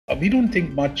We don't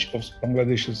think much of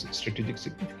Bangladesh's strategic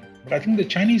significance, but I think the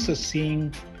Chinese are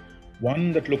seeing,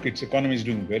 one, that look, its economy is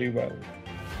doing very well.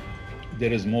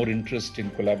 There is more interest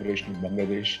in collaboration with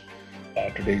Bangladesh.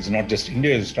 Today, it's not just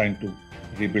India is trying to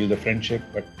rebuild the friendship,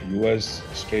 but US,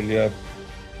 Australia,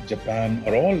 Japan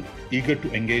are all eager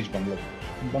to engage Bangladesh.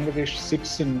 And Bangladesh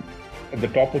sits at the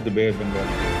top of the Bay of Bengal.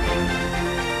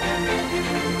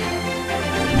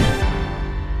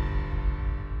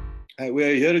 We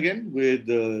are here again with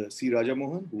Raja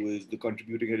Mohan, who is the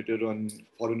contributing editor on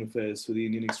foreign affairs for the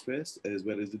Indian Express, as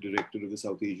well as the director of the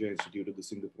South Asia Institute of the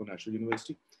Singapore National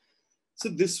University. So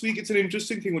this week, it's an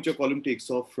interesting thing which your column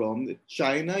takes off from. That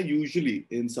China usually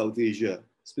in South Asia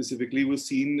specifically was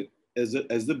seen as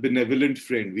the benevolent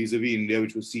friend vis-a-vis India,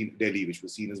 Delhi, which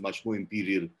was seen as much more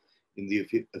imperial in the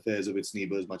affairs of its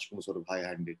neighbours, much more sort of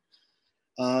high-handed.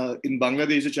 In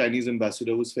Bangladesh, the Chinese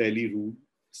ambassador was fairly rude,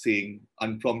 saying,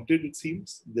 unprompted it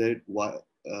seems, that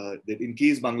in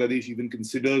case Bangladesh even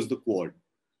considers the Quad,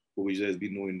 for which there has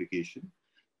been no indication,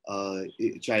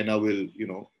 China will,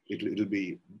 it'll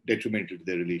be detrimental to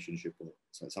their relationship or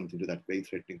something to that, very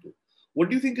threatening to. What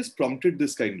do you think has prompted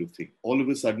this kind of thing, all of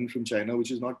a sudden from China,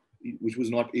 which was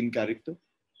not in character?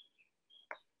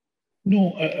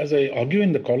 No, as I argue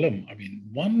in the column,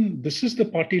 one, this is the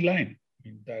party line.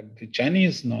 That the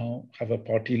Chinese now have a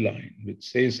party line which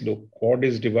says, look, Quad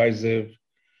is divisive.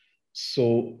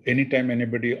 So anytime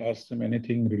anybody asks them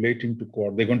anything relating to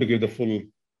Quad, they're going to give the full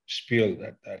spiel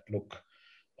that look,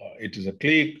 it is a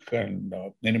clique and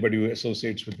anybody who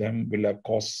associates with them will have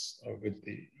costs with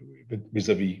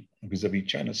vis-a-vis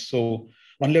China. So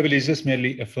one level is just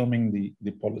merely affirming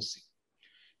the policy.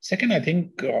 Second, I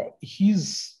think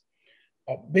he's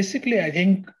basically, I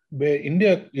think, where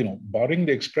India, barring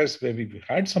the Express, where we've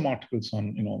had some articles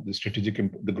on,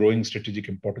 the growing strategic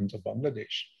importance of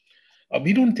Bangladesh,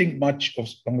 we don't think much of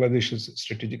Bangladesh's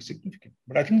strategic significance.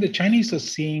 But I think the Chinese are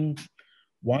seeing,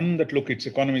 one, that look, its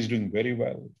economy is doing very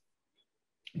well.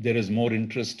 There is more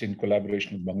interest in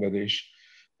collaboration with Bangladesh.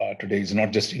 Today, it's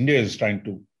not just India is trying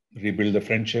to rebuild the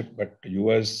friendship, but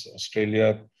US,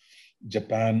 Australia,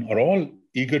 Japan are all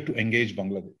eager to engage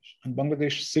Bangladesh. And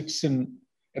Bangladesh sits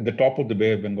at the top of the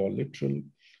Bay of Bengal, literally.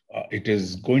 It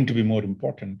is going to be more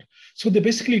important. So they're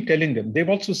basically telling them,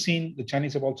 the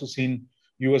Chinese have also seen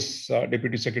US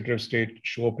Deputy Secretary of State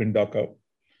show up in Dhaka.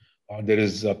 There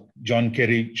is John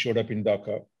Kerry showed up in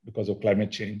Dhaka because of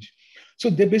climate change. So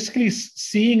they're basically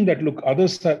seeing that, look,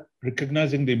 others are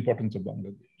recognizing the importance of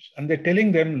Bangladesh. And they're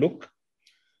telling them, look,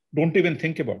 don't even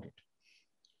think about it.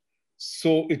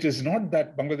 So it is not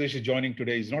that Bangladesh is joining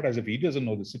today. It's not as if he doesn't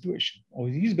know the situation. Or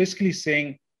he's basically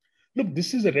saying, look,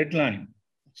 this is a red line.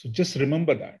 So just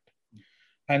remember that.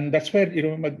 And that's where,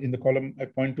 remember in the column, I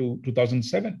point to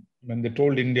 2007, when they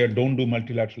told India, don't do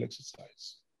multilateral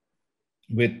exercise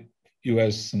with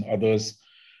US and others,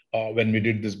 when we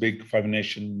did this big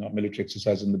five-nation military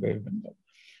exercise in the Bay of Bengal.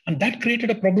 And that created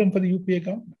a problem for the UPA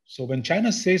government. So when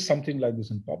China says something like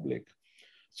this in public,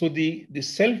 so the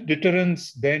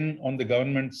self-deterrence then on the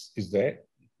governments is there.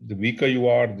 The weaker you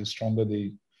are, the stronger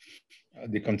the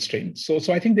constraints. So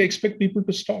I think they expect people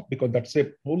to stop, because that's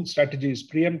their whole strategy is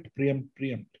preempt.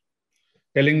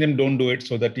 Telling them don't do it,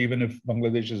 so that even if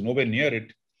Bangladesh is nowhere near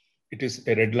it, it is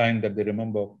a red line that they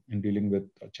remember in dealing with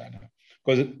China.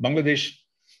 Because Bangladesh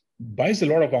buys a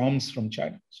lot of arms from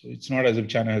China. So it's not as if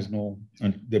China has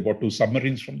and they bought 2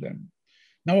 submarines from them.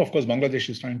 Now, of course, Bangladesh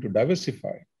is trying to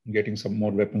diversify, getting some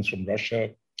more weapons from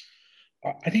Russia.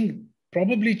 I think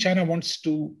probably China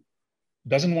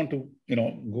doesn't want to,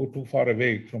 go too far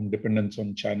away from dependence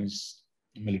on Chinese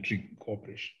military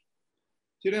cooperation.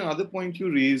 So, another point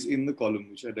you raise in the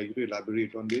column, which I'd like you to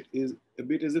elaborate on it, is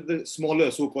that the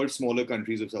so-called smaller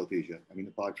countries of South Asia,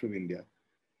 apart from India,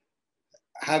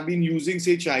 have been using,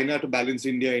 say, China to balance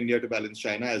India, India to balance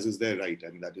China, as is their right.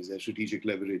 That is their strategic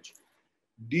leverage.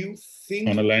 Do you think...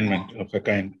 On alignment of a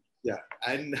kind. Yeah.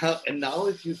 And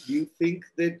now do you think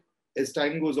that as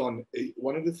time goes on,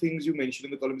 one of the things you mentioned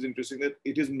in the column is interesting, that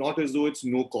it is not as though it's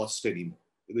no cost anymore.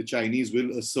 The Chinese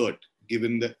will assert,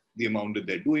 given the amount that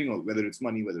they're doing, or whether it's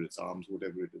money, whether it's arms,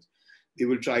 whatever it is, they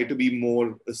will try to be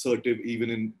more assertive, even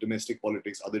in domestic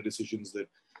politics, other decisions that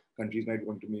countries might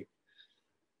want to make.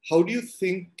 How do you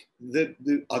think that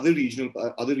the other regional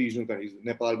countries,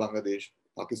 Nepal, Bangladesh,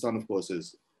 Pakistan, of course,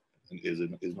 is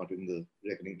not in the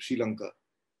reckoning, Sri Lanka,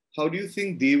 how do you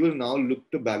think they will now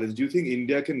look to balance? Do you think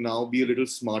India can now be a little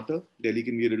smarter? Delhi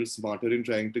can be a little smarter in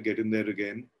trying to get in there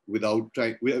again without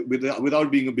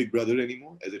being a big brother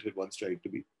anymore, as it had once tried to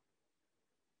be?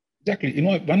 Exactly.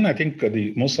 One, I think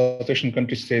the most South Asian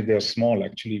countries say they are small,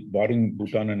 actually, barring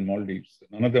Bhutan and Maldives.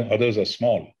 None of the others are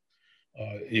small.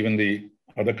 Even the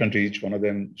other countries, each one of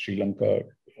them, Sri Lanka,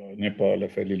 Nepal, are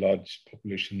fairly large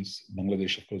populations.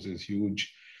 Bangladesh, of course, is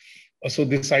huge. So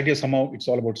this idea somehow it's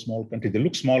all about small countries. They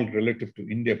look small relative to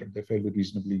India, but they're fairly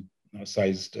reasonably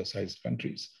sized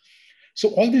countries. So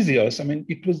all these years, I mean,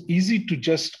 it was easy to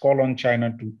just call on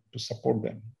China to support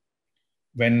them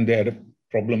when there are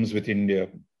problems with India,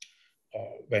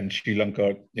 when Sri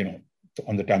Lanka,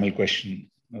 on the Tamil question,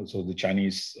 so the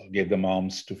Chinese gave them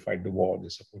arms to fight the war. They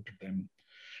supported them.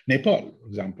 Nepal, for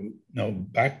example, now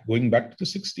going back to the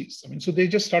 60s. I mean, so they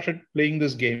just started playing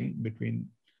this game between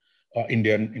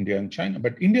India and China.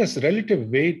 But India's relative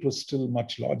weight was still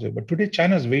much larger. But today,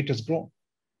 China's weight has grown.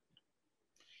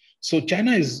 So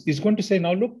China is going to say,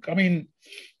 now look, I mean,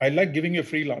 I like giving you a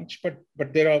free lunch,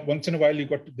 but there are once in a while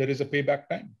there is a payback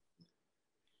time.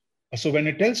 So when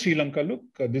it tells Sri Lanka, look,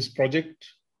 this project,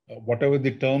 whatever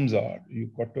the terms are,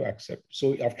 you've got to accept.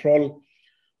 So after all,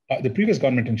 the previous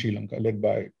government in Sri Lanka, led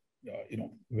by,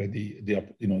 where the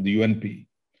UNP,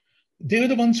 they were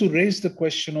the ones who raised the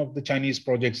question of the Chinese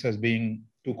projects as being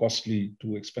too costly,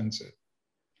 too expensive.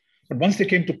 But once they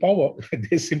came to power,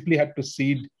 they simply had to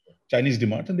cede Chinese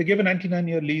demands, and they gave a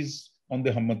 99-year lease on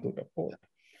the Hambantota port.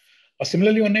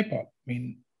 Similarly, on Nepal, I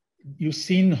mean, you've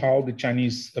seen how the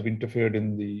Chinese have interfered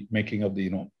in the making of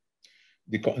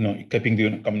keeping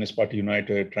the Communist Party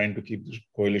united, trying to keep the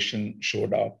coalition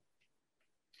shored up.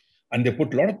 And they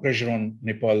put a lot of pressure on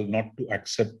Nepal not to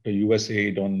accept the US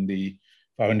aid on the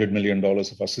 $500 million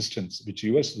of assistance, which the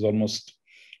US is almost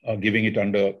giving it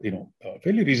under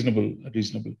fairly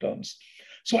reasonable terms.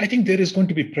 So I think there is going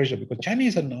to be pressure because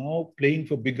Chinese are now playing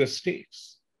for bigger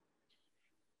stakes.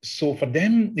 So for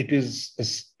them, it is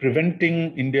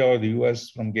preventing India or the US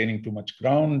from gaining too much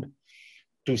ground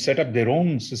to set up their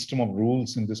own system of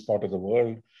rules in this part of the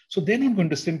world. So they're not going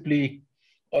to simply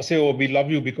say, oh, we love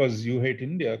you because you hate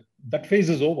India. That phase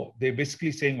is over. They're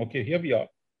basically saying, okay, here we are.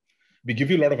 We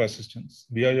give you a lot of assistance.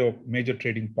 We are your major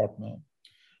trading partner.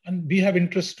 And we have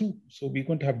interests too. So we're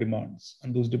going to have demands.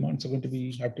 And those demands are going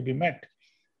to have to be met.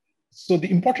 So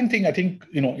the important thing, I think,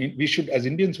 we should, as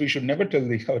Indians, we should never tell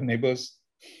our neighbors,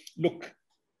 look,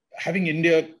 having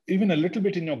India even a little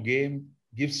bit in your game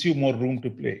gives you more room to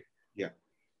play. Yeah.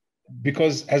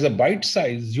 Because as a bite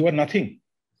size, you are nothing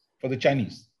for the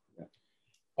Chinese.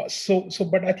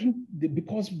 But I think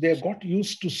because they've got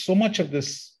used to so much of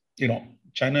this,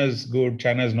 China is good,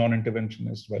 China is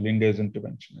non-interventionist, while India is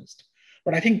interventionist.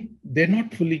 But I think they're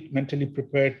not fully mentally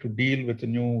prepared to deal with the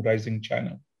new rising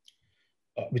China,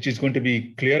 which is going to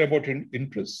be clear about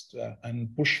interest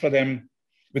and push for them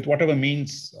with whatever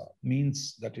means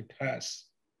that it has.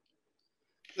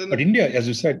 But India, as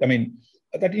you said, I mean,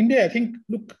 that India, I think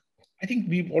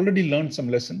we've already learned some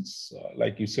lessons.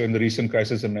 Like you said, in the recent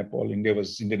crisis in Nepal,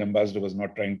 Indian ambassador was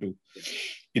not trying to,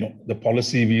 the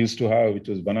policy we used to have, which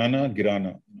was banana,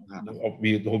 girana.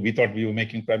 We thought we were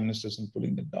making prime ministers and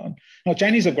pulling them down. Now,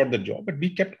 Chinese have got the job, but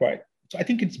we kept quiet. So I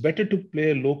think it's better to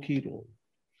play a low-key role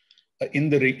in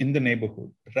the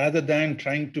neighborhood rather than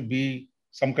trying to be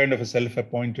some kind of a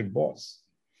self-appointed boss.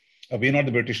 We're not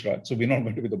the British Raj, so we're not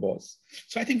going to be the boss.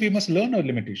 So I think we must learn our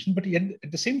limitation, but yet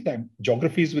at the same time,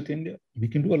 geography is with India. We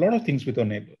can do a lot of things with our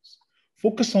neighbors.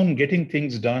 Focus on getting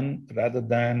things done rather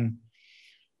than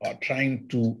trying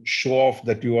to show off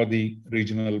that you are the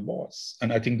regional boss.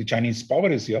 And I think the Chinese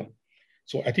power is here.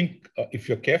 So I think if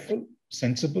you're careful,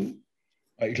 sensible,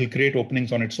 it'll create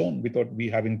openings on its own without we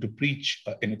having to preach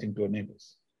anything to our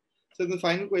neighbors. So the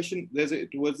final question,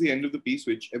 towards the end of the piece,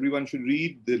 which everyone should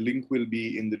read. The link will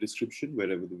be in the description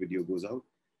wherever the video goes out.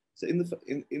 So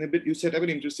in a bit, you said an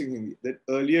interesting thing that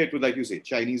earlier it was like you say,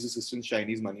 Chinese assistance,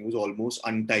 Chinese money was almost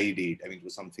untied aid. I mean, it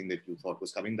was something that you thought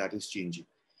was coming. That is changing.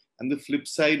 And the flip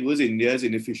side was India's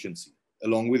inefficiency,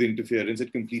 along with interference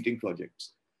at completing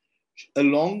projects,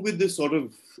 along with this sort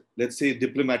of, let's say,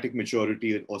 diplomatic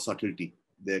maturity or subtlety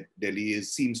that Delhi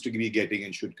seems to be getting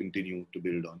and should continue to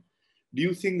build on. Do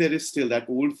you think there is still that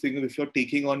old thing of if you're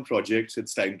taking on projects,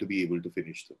 it's time to be able to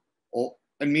finish them?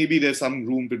 And maybe there's some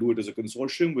room to do it as a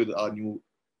consortium with our new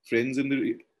friends in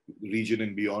the region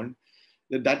and beyond.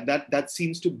 That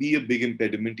seems to be a big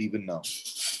impediment even now.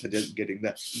 Just getting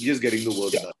the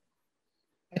work done.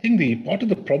 I think the part of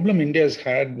the problem India has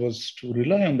had was to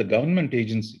rely on the government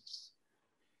agencies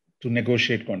to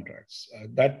negotiate contracts.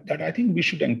 That I think we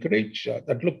should encourage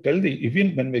that. Look,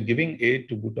 even when we're giving aid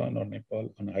to Bhutan or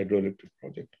Nepal on a hydroelectric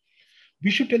project, we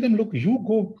should tell them, look, you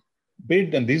go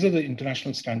bid, and these are the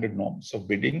international standard norms of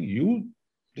bidding. You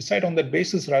decide on that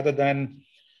basis rather than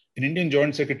an Indian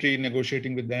Joint Secretary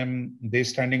negotiating with them, they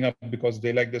standing up because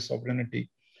they like their sovereignty.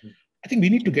 I think we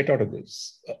need to get out of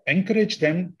this. Encourage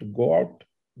them to go out,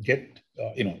 get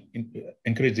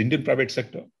encourage the Indian private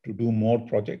sector to do more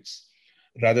projects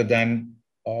rather than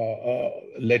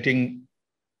letting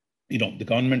the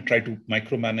government try to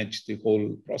micromanage the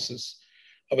whole process.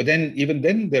 But then, even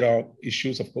then, there are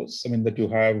issues, of course. I mean, that you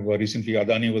have recently,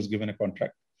 Adani was given a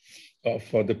contract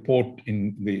for the port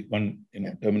in the one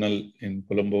terminal in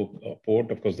Colombo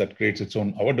port. Of course, that creates its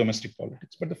own our domestic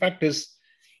politics. But the fact is,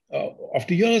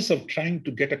 after years of trying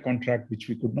to get a contract which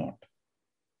we could not,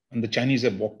 and the Chinese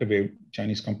have walked away,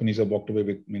 Chinese companies have walked away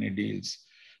with many deals.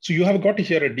 So you have got to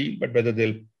hear a deal, but whether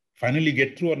they'll finally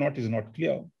get through or not is not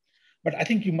clear. But I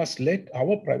think you must let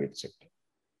our private sector.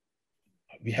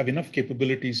 We have enough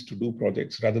capabilities to do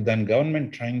projects rather than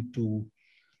government trying to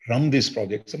run these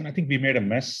projects. I mean, I think we made a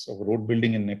mess of road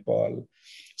building in Nepal,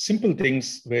 simple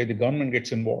things where the government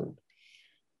gets involved.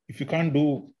 If you can't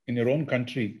do in your own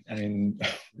country, I mean,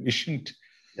 we shouldn't.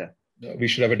 We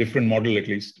should have a different model, at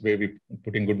least, where we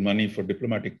put in good money for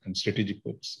diplomatic and strategic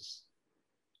purposes.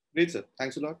 Great, sir.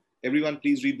 Thanks a lot. Everyone,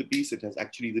 please read the piece. It has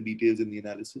actually the details in the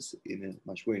analysis in a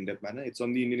much more in-depth manner. It's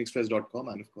on the indianexpress.com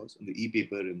and, of course, on the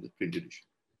e-paper and the print edition.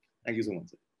 Thank you so much,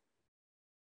 sir.